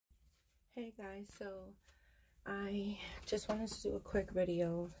Hey guys, so I just wanted to do a quick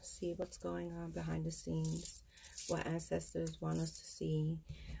video, see what's going on behind the scenes, what ancestors want us to see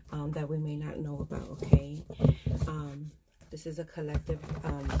that we may not know about, okay? This is a collective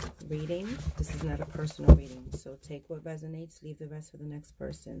reading. This is not a personal reading, so take what resonates, leave the rest for the next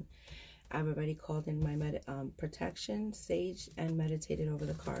person. I've already called in my protection, sage, and meditated over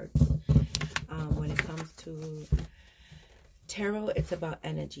the cards. When it comes to tarot, it's about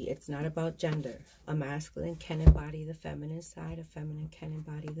energy. It's not about gender. A masculine can embody the feminine side. A feminine can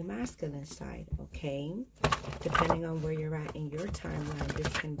embody the masculine side, okay? Depending on where you're at in your timeline, this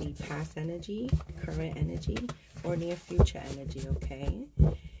can be past energy, current energy, or near future energy, okay?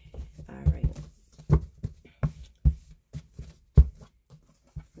 All right.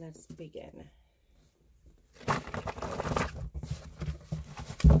 Let's begin.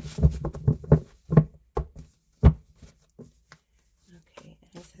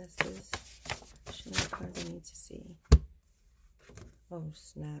 Ancestors, show me the cards I need to see. Oh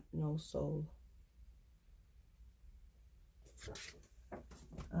snap, no soul.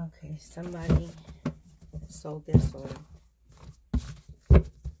 Okay, somebody sold their soul.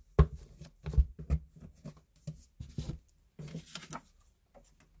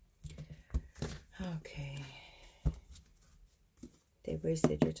 Okay. They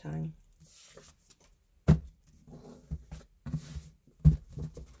wasted your time.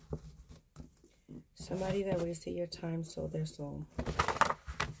 Somebody that wasted your time sold their soul.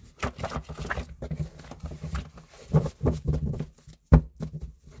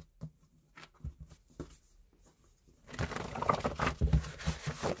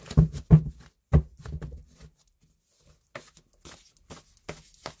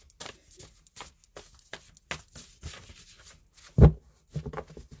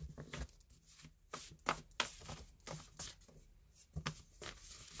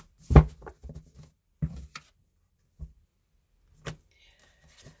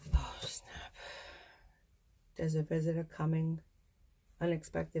 There's a visitor coming,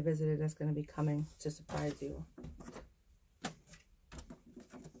 unexpected visitor that's going to be coming to surprise you.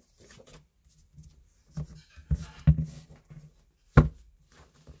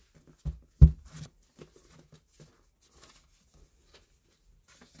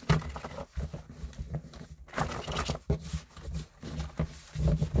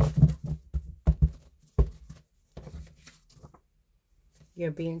 You're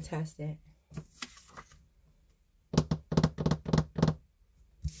being tested.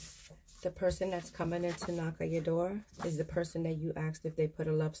 The person that's coming in to knock at your door is the person that you asked if they put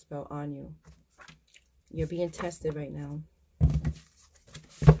a love spell on you. You're being tested right now.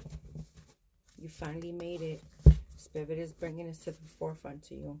 You finally made it. Spirit is bringing this to the forefront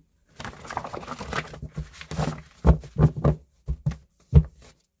to you.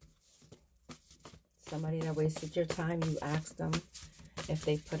 Somebody that wasted your time, you asked them if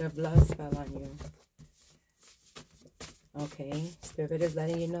they put a love spell on you. Okay, Spirit is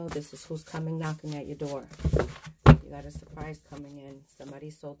letting you know this is who's coming knocking at your door. You got a surprise coming in. Somebody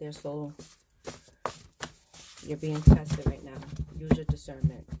sold their soul. You're being tested right now. Use your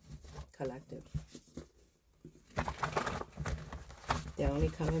discernment, collective. They're only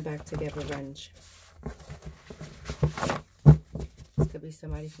coming back to get revenge. This could be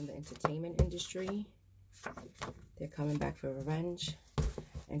somebody from the entertainment industry. They're coming back for revenge.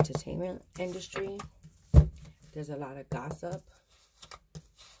 Entertainment industry. There's a lot of gossip.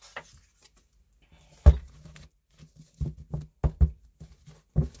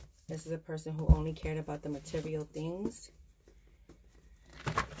 This is a person who only cared about the material things.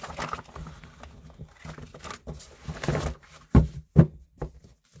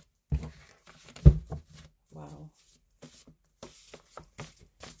 Wow.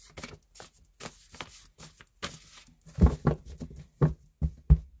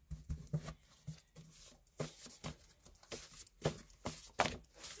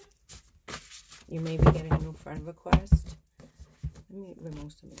 You may be getting a new friend request. Let me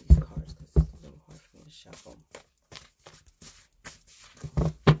remove some of these cards because it's a little hard for me to shuffle.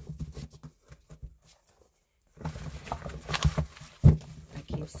 I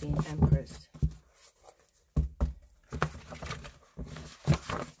keep seeing Empress.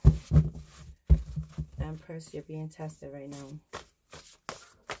 Empress, you're being tested right now.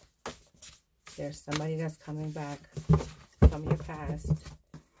 There's somebody that's coming back from your past.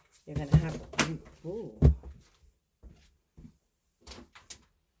 You're going to have... Ooh.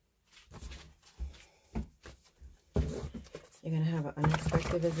 You're going to have an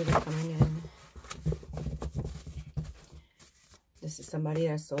unexpected visitor coming in. This is somebody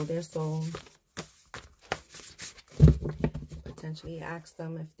that sold their soul. potentially ask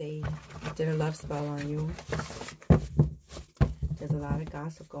them if they did a love spell on you. There's a lot of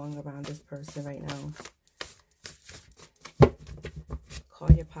gossip going around this person right now.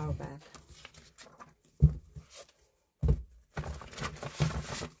 Call your power back.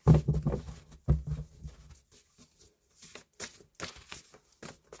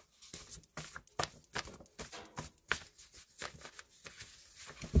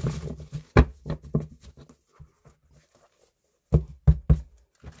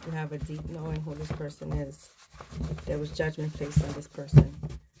 You have a deep knowing who this person is. There was judgment placed on this person.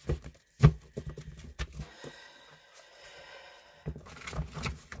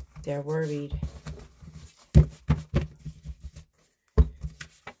 They're worried.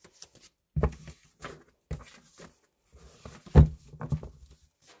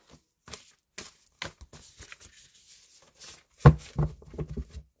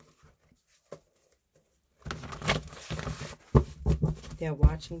 They're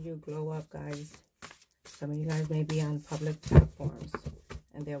watching you glow up, guys. Some of you guys may be on public platforms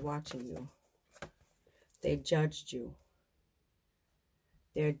and they're watching you. They judged you.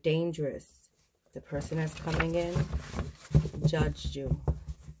 They're dangerous. The person that's coming in judged you.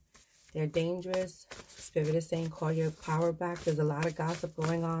 They're dangerous. Spirit is saying call your power back. There's a lot of gossip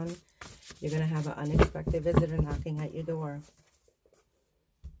going on. You're going to have an unexpected visitor knocking at your door.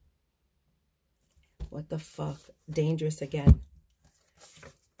 What the fuck? Dangerous again.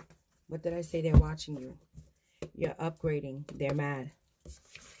 What did I say? They're watching you. You're upgrading. They're mad.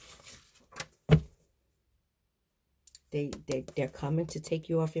 They're coming to take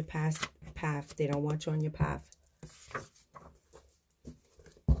you off your path. They don't want you on your path.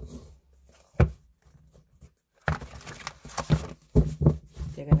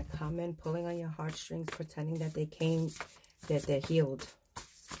 They're going to come in pulling on your heartstrings, pretending that that they're healed.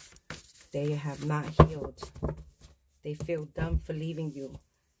 They have not healed. They feel dumb for leaving you.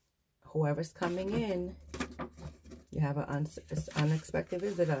 Whoever's coming in, you have an unexpected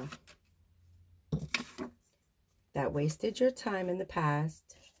visitor that wasted your time in the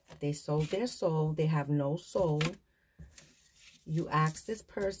past. They sold their soul. They have no soul. You ask this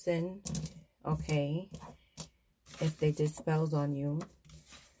person, okay, if they did spells on you.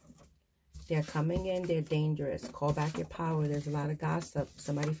 They're coming in. They're dangerous. Call back your power. There's a lot of gossip.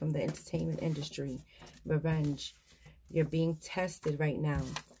 Somebody from the entertainment industry. Revenge. You're being tested right now.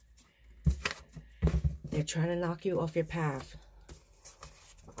 They're trying to knock you off your path.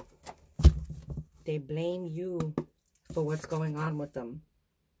 They blame you for what's going on with them.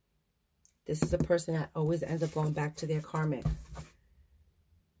 This is a person that always ends up going back to their karmic.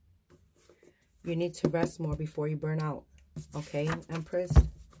 You need to rest more before you burn out. Okay, Empress?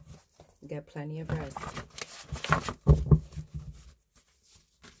 Get plenty of rest.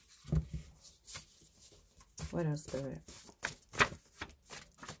 What else, Spirit?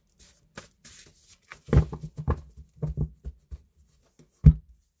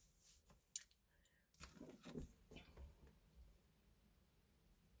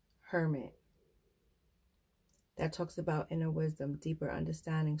 Hermit. That talks about inner wisdom, deeper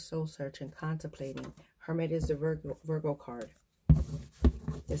understanding, soul searching, contemplating. Hermit is the Virgo card.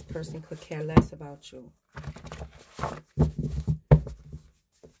 This person could care less about you.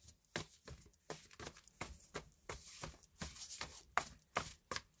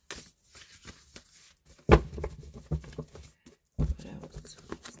 What else?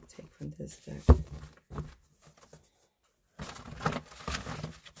 Let's take from this deck.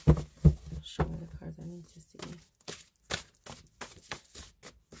 Show me the cards I need to see.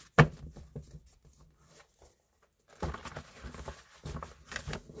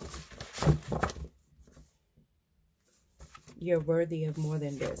 You're worthy of more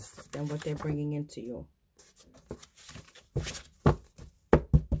than this, than what they're bringing into you.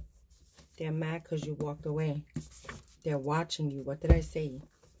 They're mad because you walked away. They're watching you. What did I say?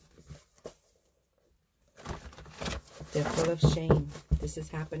 They're full of shame. This is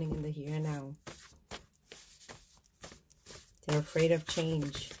happening in the here and now. They're afraid of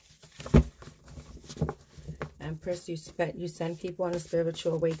change. Empress, you send people on a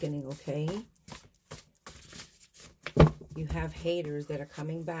spiritual awakening, okay? You have haters that are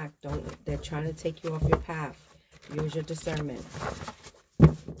coming back. They're trying to take you off your path. Use your discernment.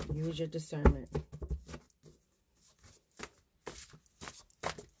 Use your discernment.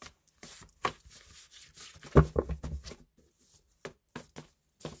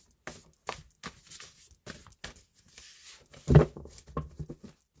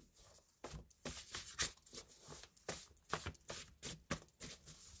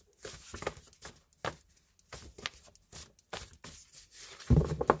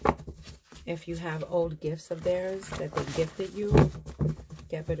 If you have old gifts of theirs that they gifted you,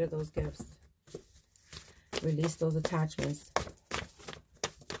 get rid of those gifts. Release those attachments.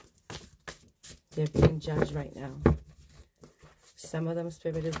 They're being judged right now. Some of them,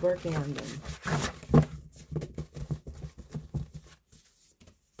 Spirit is working on them.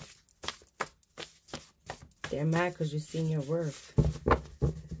 They're mad because you've seen your worth.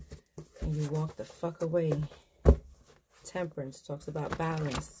 And you walk the fuck away. Temperance talks about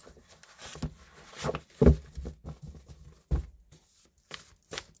balance.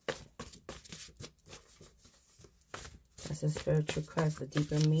 That's a spiritual quest, a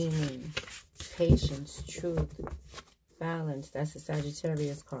deeper meaning. Patience, truth, balance. That's the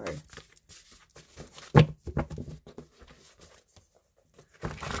Sagittarius card.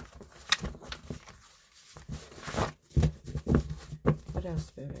 What else,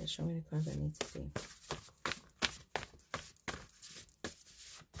 Spirit? Show me the cards I need to see.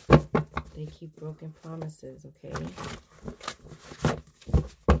 They keep broken promises, okay?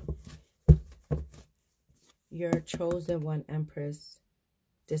 You're a chosen one, Empress.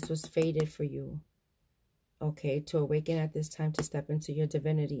 This was fated for you, okay? To awaken at this time, to step into your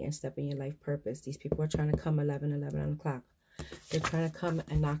divinity and step in your life purpose. These people are trying to come 11 o'clock. They're trying to come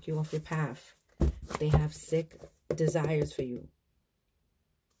and knock you off your path. They have sick desires for you.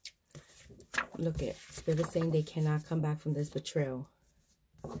 Look at Spirit saying they cannot come back from this betrayal.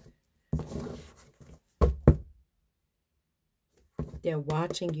 They're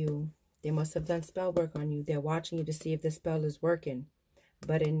watching you. They must have done spell work on you. They're watching you to see if the spell is working.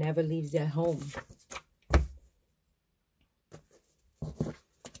 But it never leaves their home.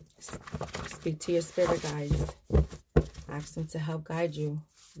 Speak to your spirit guides. Ask them to help guide you.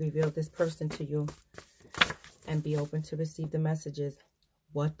 Reveal this person to you. And be open to receive the messages.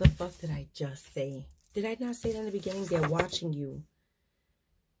 What the fuck did I just say? Did I not say that in the beginning? They're watching you.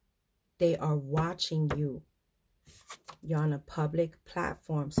 They are watching you. You're on a public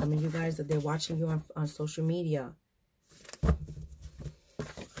platform. Some of you guys, they're watching you on social media.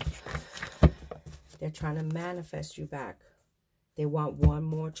 They're trying to manifest you back. They want one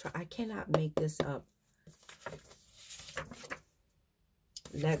more try. I cannot make this up.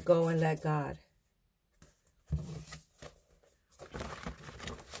 Let go and let God.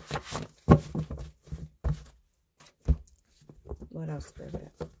 What else,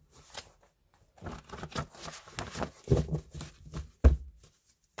 Spirit?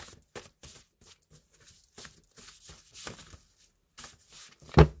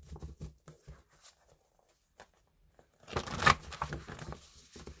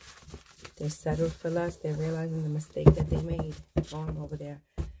 They're settled for less. They're realizing the mistake that they made going over there.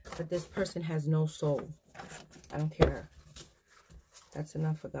 But this person has no soul. I don't care. That's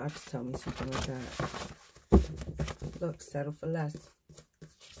enough for God to tell me something like that. Look, settle for less.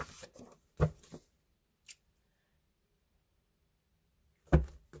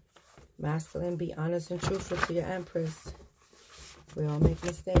 Masculine, be honest and truthful to your Empress. We all make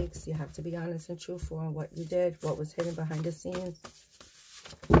mistakes. You have to be honest and truthful on what you did, what was hidden behind the scenes.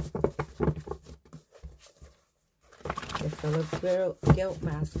 You're full of guilt,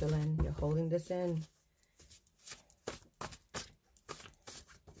 Masculine. You're holding this in.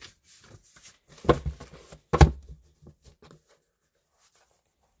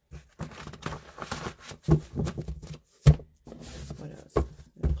 What else? I'm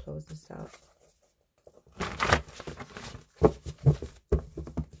going to close this out.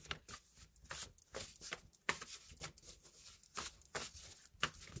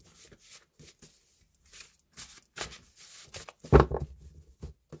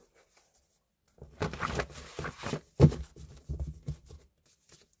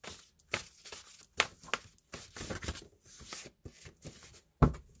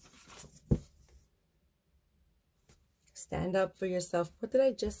 Stand up for yourself. What did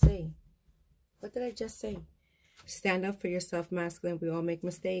I just say? What did I just say? Stand up for yourself, Masculine. We all make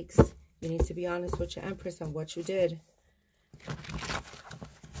mistakes. You need to be honest with your Empress on what you did.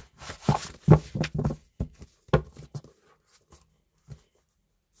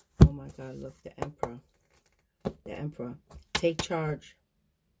 Oh my God, look, the Emperor. The Emperor. Take charge.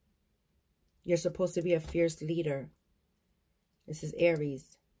 You're supposed to be a fierce leader. This is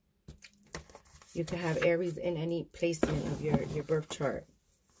Aries. You can have Aries in any placement of your birth chart.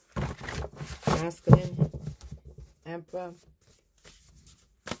 Masculine, Emperor.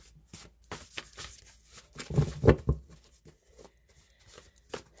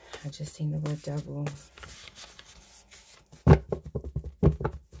 I just seen the word devil.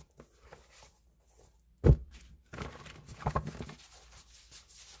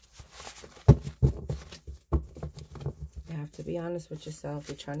 You have to be honest with yourself.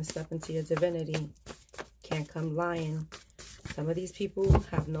 You're trying to step into your divinity. Can't come lying. Some of these people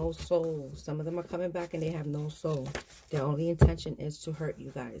have no soul. Some of them are coming back and they have no soul. Their only intention is to hurt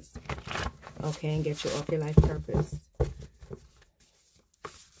you guys. Okay, and get you off your life purpose.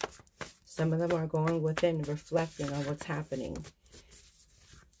 Some of them are going within, reflecting on what's happening.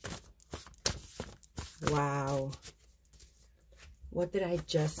 Wow. What did I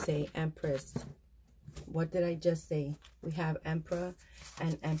just say, Empress? What did I just say? We have Emperor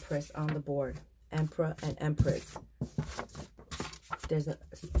and Empress on the board. Emperor and Empress. There's a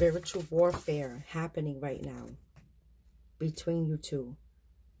spiritual warfare happening right now between you two.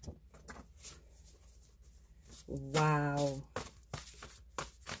 Wow.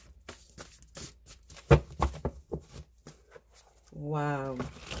 Wow.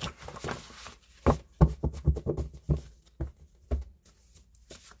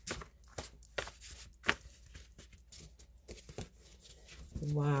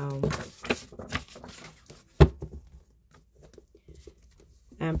 Wow.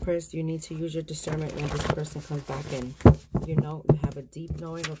 Empress, you need to use your discernment when this person comes back in. You know, you have a deep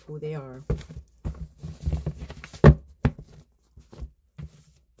knowing of who they are.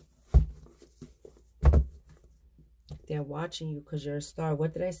 They're watching you because you're a star.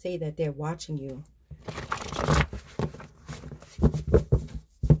 What did I say? That they're watching you.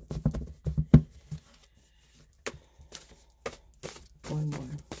 One more.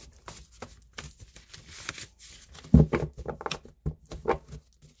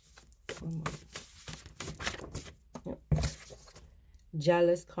 One more. Yep.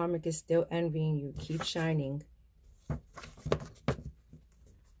 Jealous karmic is still envying you. Keep shining.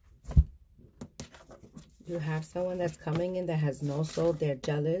 You have someone that's coming in that has no soul. They're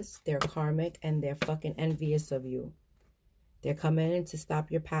jealous, they're karmic, and they're fucking envious of you. They're coming in to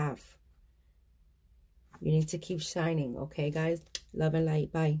stop your path. You need to keep shining, okay, guys? Love and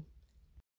light. Bye.